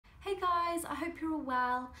you're all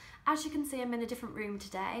well. As you can see, I'm in a different room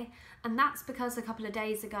today, and that's because a couple of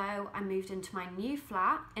days ago I moved into my new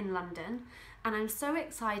flat in London, and I'm so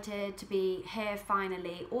excited to be here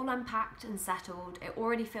finally, all unpacked and settled. It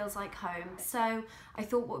already feels like home. So I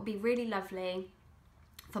thought what would be really lovely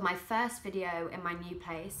for my first video in my new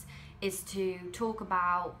place is to talk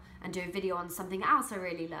about and do a video on something else I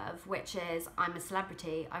really love, which is I'm a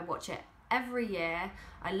Celebrity. I watch it every year.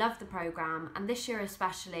 I love the programme, and this year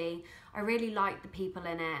especially, I really like the people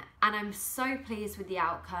in it, and I'm so pleased with the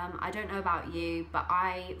outcome. I don't know about you, but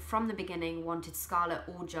I, from the beginning, wanted Scarlett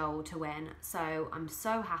or Joel to win, so I'm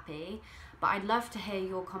so happy. But I'd love to hear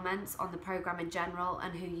your comments on the programme in general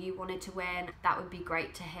and who you wanted to win. That would be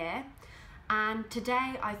great to hear. And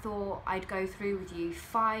today I thought I'd go through with you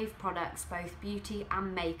 5 products, both beauty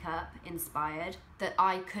and makeup inspired, that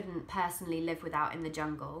I couldn't personally live without in the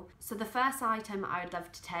jungle. So the first item I would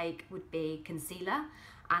love to take would be concealer,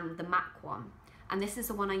 and the MAC one. And this is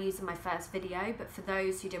the one I used in my first video, but for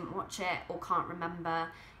those who didn't watch it or can't remember,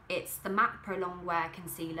 it's the MAC Pro Long Wear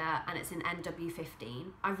Concealer, and it's in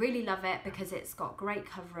NW15. I really love it because it's got great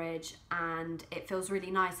coverage and it feels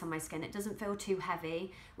really nice on my skin. It doesn't feel too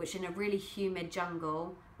heavy, which in a really humid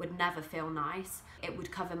jungle would never feel nice. It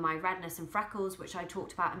would cover my redness and freckles, which I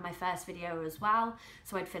talked about in my first video as well,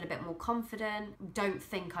 so I'd feel a bit more confident. Don't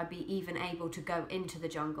think I'd be even able to go into the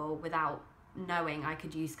jungle without knowing I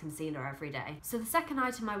could use concealer every day. So the second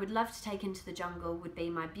item I would love to take into the jungle would be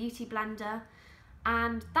my beauty blender.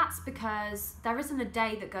 And that's because there isn't a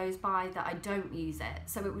day that goes by that I don't use it,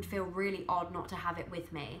 so it would feel really odd not to have it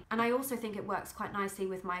with me. And I also think it works quite nicely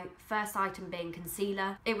with my first item being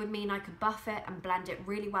concealer. It would mean I could buff it and blend it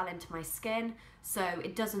really well into my skin, so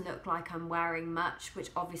it doesn't look like I'm wearing much,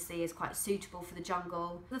 which obviously is quite suitable for the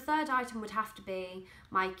jungle. The third item would have to be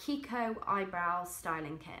my Kiko eyebrow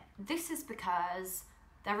styling kit. This is because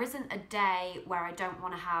there isn't a day where I don't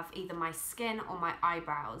want to have either my skin or my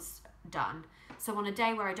eyebrows done. So on a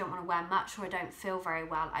day where I don't want to wear much or I don't feel very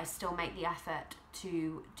well, I still make the effort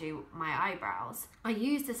to do my eyebrows. I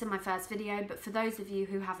used this in my first video, but for those of you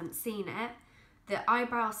who haven't seen it, the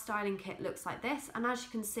eyebrow styling kit looks like this, and as you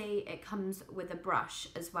can see, it comes with a brush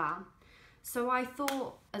as well. So I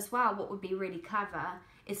thought as well what would be really clever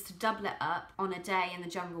is to double it up on a day in the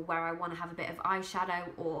jungle where I want to have a bit of eyeshadow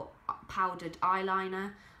or powdered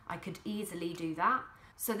eyeliner. I could easily do that.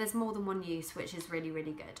 So there's more than one use, which is really,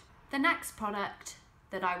 really good. The next product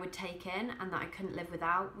that I would take in and that I couldn't live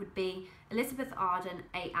without would be Elizabeth Arden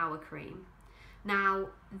 8 Hour Cream. Now,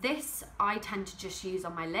 this I tend to just use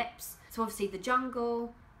on my lips. So obviously the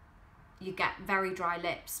jungle, you get very dry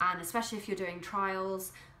lips, and especially if you're doing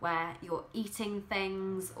trials where you're eating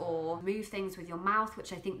things or move things with your mouth,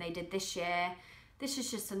 which I think they did this year. This is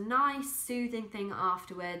just a nice soothing thing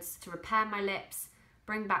afterwards to repair my lips,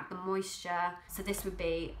 bring back the moisture. So this would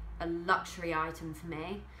be a luxury item for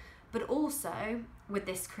me. But also with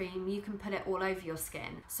this cream, you can put it all over your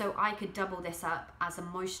skin. So I could double this up as a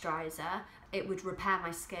moisturizer. It would repair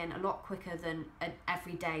my skin a lot quicker than an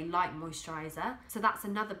everyday light moisturizer. So that's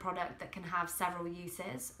another product that can have several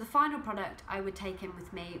uses. The final product I would take in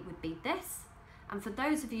with me would be this. And for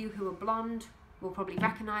those of you who are blonde, will probably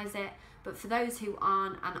recognize it, but for those who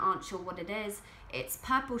aren't and aren't sure what it is, it's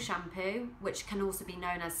purple shampoo, which can also be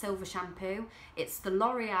known as silver shampoo. It's the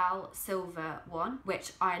L'Oreal silver one,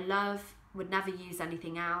 which I love, would never use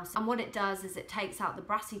anything else. And what it does is it takes out the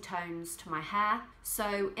brassy tones to my hair.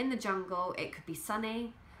 So in the jungle, it could be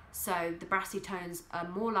sunny, so the brassy tones are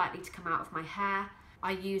more likely to come out of my hair.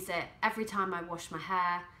 I use it every time I wash my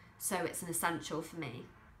hair, so it's an essential for me.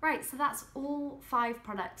 Right, so that's all 5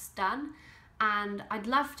 products done. And I'd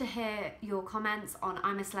love to hear your comments on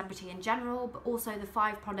I'm a Celebrity in general, but also the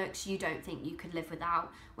 5 products you don't think you could live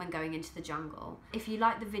without when going into the jungle. If you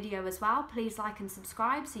like the video as well, please like and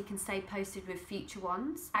subscribe so you can stay posted with future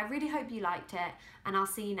ones. I really hope you liked it, and I'll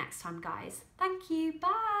see you next time, guys. Thank you,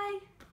 bye!